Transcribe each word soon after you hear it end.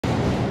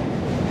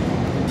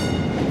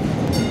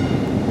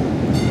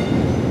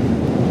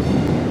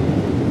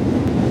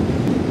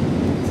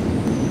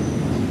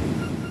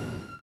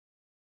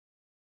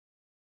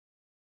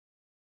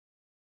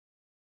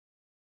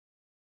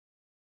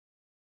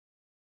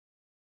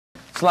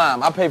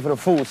slime. I pay for the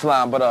food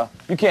slime, but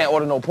you can't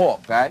order no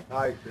pork, right?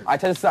 I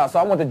tell this out. So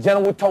I want the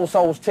General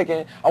Toso's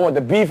chicken. I want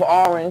the beef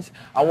orange.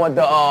 I want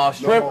the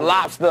shrimp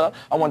lobster.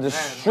 I want the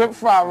shrimp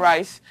fried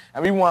rice.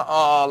 And we want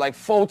like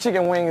 4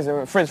 chicken wings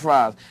and French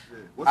fries.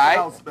 What's the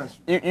house special?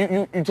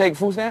 You take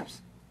food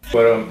stamps?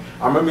 But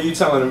I remember you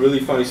telling a really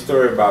funny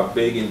story about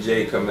Big and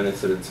J coming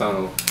into the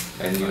tunnel,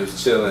 and you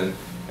was chilling,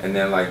 and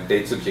then like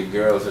they took your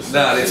girls or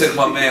something. Nah, they took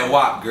my man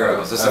Wop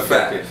girls. That's a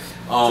fact.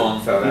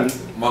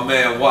 My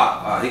man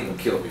Wop, he gonna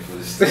kill me for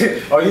this.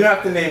 Oh, you don't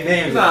have to name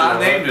names. Nah, I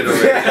named it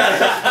already.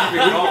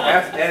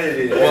 That's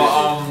edited.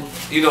 Well,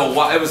 you know,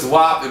 it was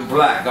Wop and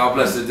Black. God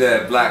bless the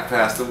dead. Black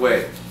passed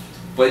away,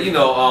 but you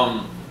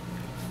know,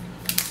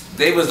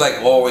 they was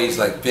like always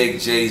like big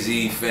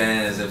Jay-Z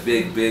fans and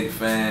big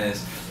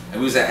fans, and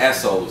we was at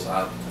Esso's.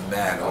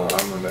 Mad old.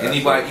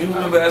 Anybody? You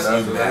remember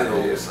Esso's? You mad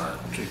old, son.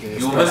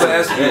 You remember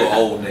Esso's? You an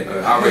old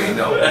nigga. I already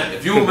know.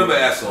 If you remember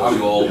Esso's,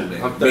 you an old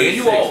nigga. I'm 36.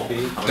 You old.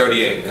 I'm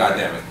 38. God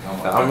damn it.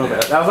 I remember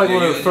that. That was like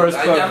one of the first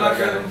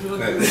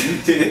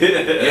clubs.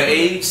 Your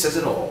age says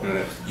it all.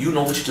 You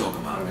know what you're talking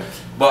about.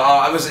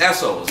 But it was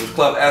Esso's. It was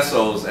Club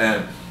Esso's,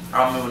 and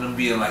I remember them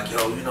being like,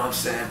 yo, you know what I'm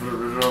saying?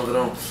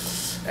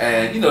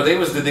 And you know, they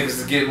was the niggas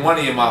to get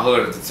money in my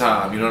hood at the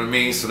time. You know what I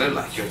mean? So they're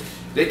like, yo,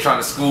 they trying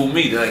to school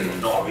me. They're like,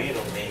 no, you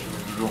know, man.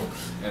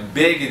 And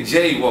Big and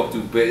Jay walked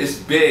through, but it's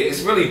big.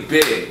 It's really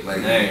big.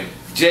 Like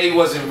Jay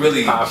wasn't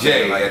really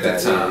Jay like at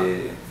that time.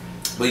 Yeah.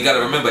 But you got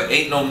to remember,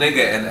 Ain't No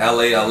Nigga and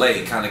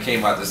LA kind of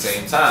came out at the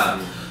same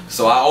time.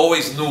 So I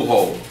always knew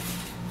Hov.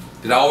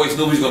 Did I always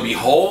knew he was gonna be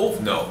Hov?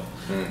 No.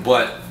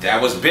 But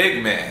that was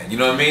Big Man. You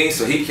know what I mean?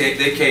 So they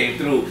came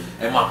through,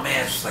 and my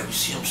man was like, you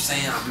see what I'm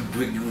saying? I'll be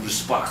bringing you to the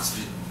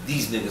spots.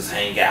 These niggas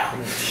hang out.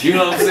 You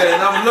know what I'm saying?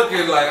 I'm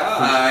looking like,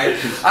 alright.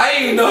 I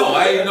ain't know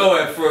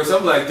at first.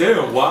 I'm like,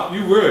 damn, Wop,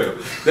 you real.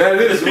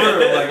 That is real.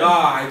 Like,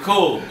 alright,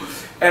 cool.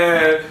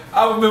 And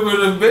I remember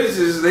them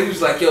bitches, they was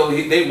like, yo,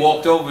 they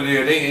walked over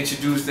there, they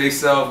introduced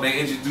themselves, they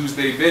introduced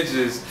their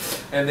bitches,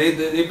 and they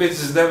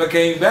bitches never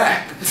came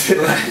back.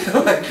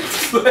 like,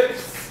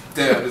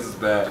 damn, this is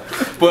bad.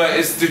 But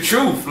it's the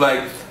truth.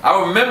 Like, I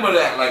remember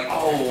that, like,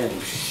 oh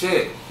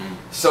shit.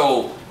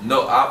 So,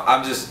 no,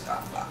 I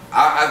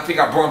think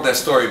I brought up that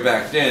story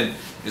back then,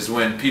 is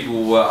when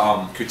people were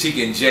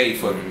critiquing Jay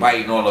for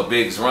biting all the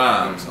Big's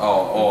rhymes,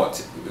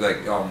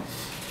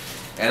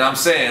 and I'm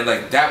saying,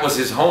 like, that was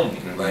his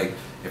homie. Like,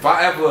 if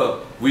I ever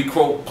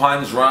requote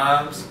Pun's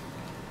rhymes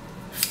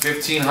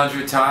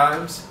 1,500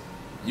 times,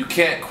 you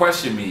can't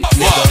question me.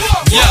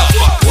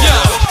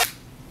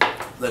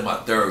 Like my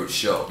third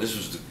show. This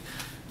was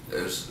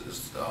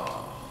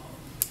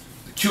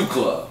the Q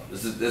Club.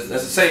 That's the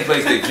same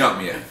place they jumped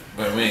me at.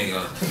 But we ain't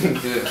gonna.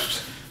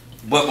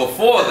 But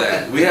before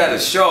that, we had a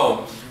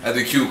show at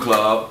the Q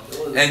Club,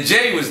 and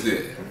Jay was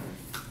there.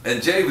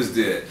 And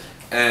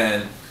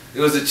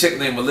there was a chick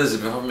named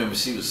Elizabeth. I remember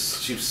she was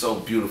so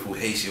beautiful,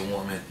 Haitian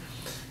woman.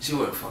 She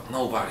wouldn't fuck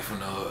nobody from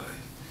the hood.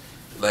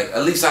 Like,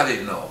 at least I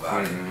didn't know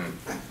about it.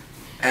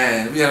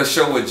 And we had a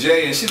show with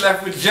Jay, and she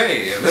left with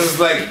Jay. And it was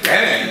like,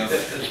 damn,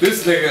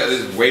 this nigga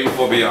is way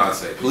before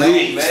Beyonce.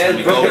 Please,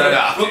 man,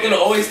 Brooklyn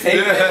always take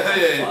yeah,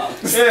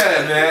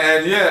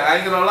 man. And yeah, I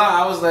ain't gonna lie.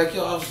 I was like,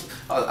 yo,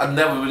 I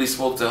never really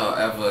spoke to her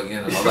ever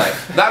again in my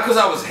life. Not because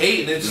I was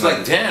hating, it's just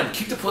like, damn,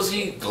 keep the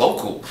pussy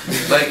local.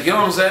 Like, you know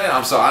what I'm saying?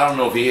 I'm sorry, I don't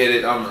know if he hit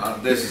it. I'm out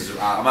of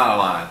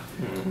line.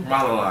 I'm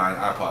out of line.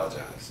 I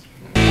apologize.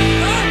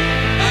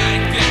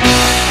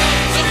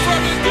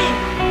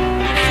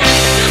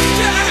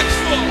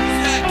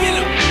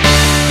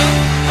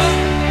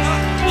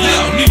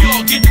 New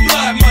York, get the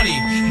blood money,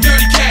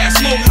 dirty cash,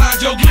 smoke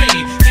hydro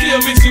green, still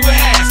mixing with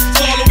ass,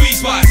 all the weed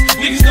spots.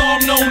 Niggas know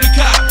I'm known to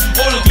cop,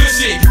 all the good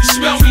shit. You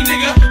smell me,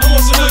 nigga? I'm on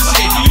some hood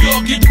shit. New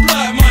York, get the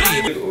blood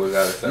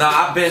money. Nah,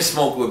 I've been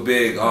smoked with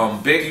Big.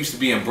 Big used to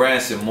be in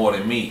Branson more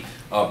than me.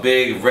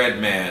 Big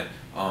Redman.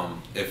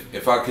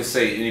 If I could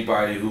say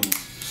anybody who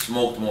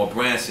smoked more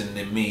Branson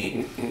than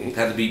me, it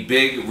had to be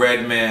Big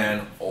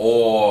Redman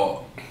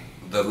or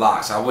the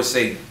Locks. I would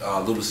say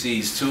Little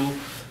C's too.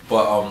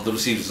 But Little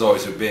C's was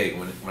always a big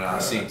when I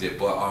seen it.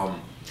 But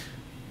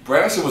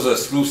Branson was an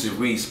exclusive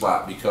weed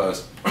spot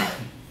because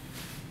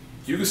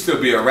you could still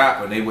be a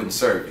rapper and they wouldn't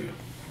serve you.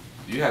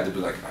 You had to be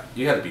like,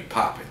 you had to be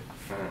popping.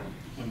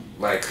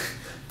 Like,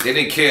 they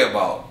didn't care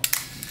about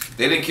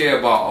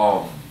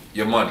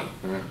your money.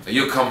 And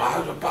you'll come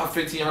out about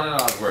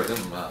 $1,500 worth.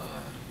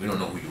 We don't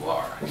know who you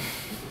are.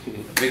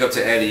 Big up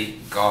to Eddie,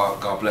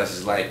 God bless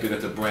his life. Big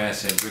up to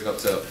Branson. Big up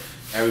to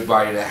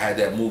everybody that had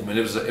that movement.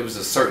 It was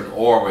a certain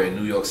aura in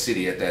New York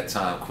City at that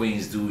time.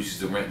 Queens dudes used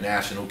to rent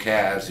national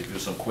cabs. If you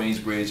was from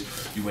Queensbridge,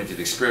 you went to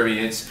the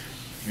Experience.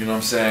 You know what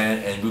I'm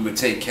saying? And we would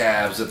take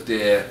cabs up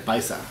there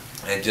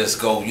and just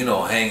go, you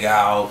know, hang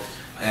out.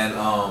 And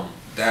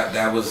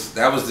that was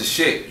the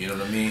shit. You know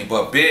what I mean?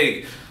 But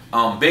Big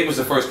was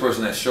the first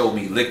person that showed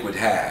me liquid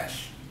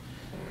hash.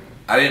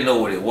 I didn't know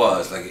what it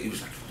was. Like, he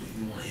was like,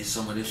 you want to hit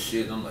some of this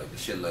shit? I'm like,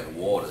 this shit like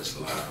water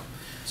slime.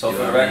 So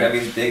for the record, that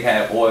means Big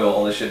had oil,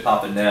 all this shit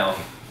popping now.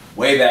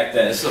 way back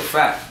then. It's a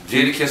fact.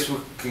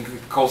 Jadakiss can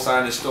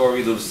co-sign the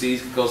story. Little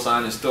C's can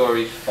co-sign the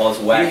story. All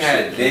this whack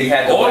shit. Big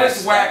had the all wax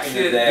this whack back in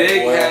shit. the day,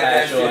 Big oil, had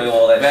that hash oil, shit.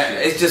 all that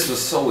shit. It just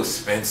was so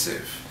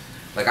expensive.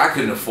 Like I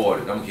couldn't afford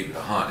it. I'm gonna keep it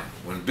 100.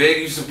 When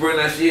Big used to bring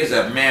that shit, he used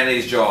to have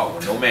mayonnaise jar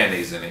with no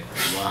mayonnaise in it.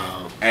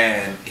 Wow.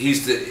 And he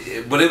used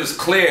to, but it was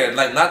clear,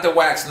 like not the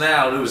wax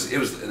now. It was.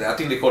 I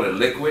think they called it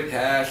liquid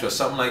hash or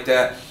something like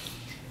that.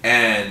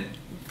 And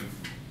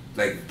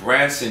like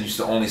Branson used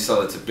to only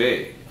sell it to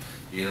Big.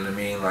 You know what I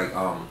mean? Like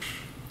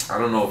I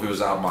don't know if it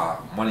was out my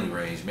money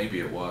range. Maybe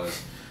it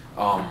was.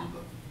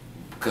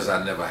 Because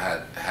I never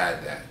had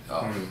that.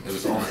 It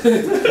was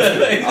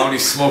only I only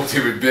smoked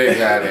it with Big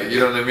had it. You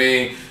know what I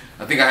mean?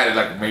 I think I had it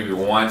like maybe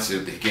once.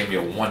 They gave me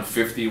a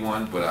 150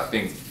 one, but I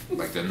think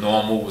like the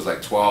normal was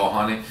like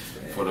 1200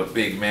 for the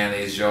big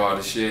mayonnaise jar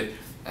of shit.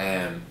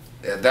 And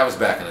that was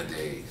back in the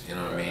days. You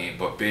know what I mean?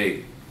 But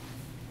Big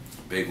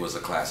was a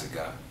classic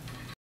guy.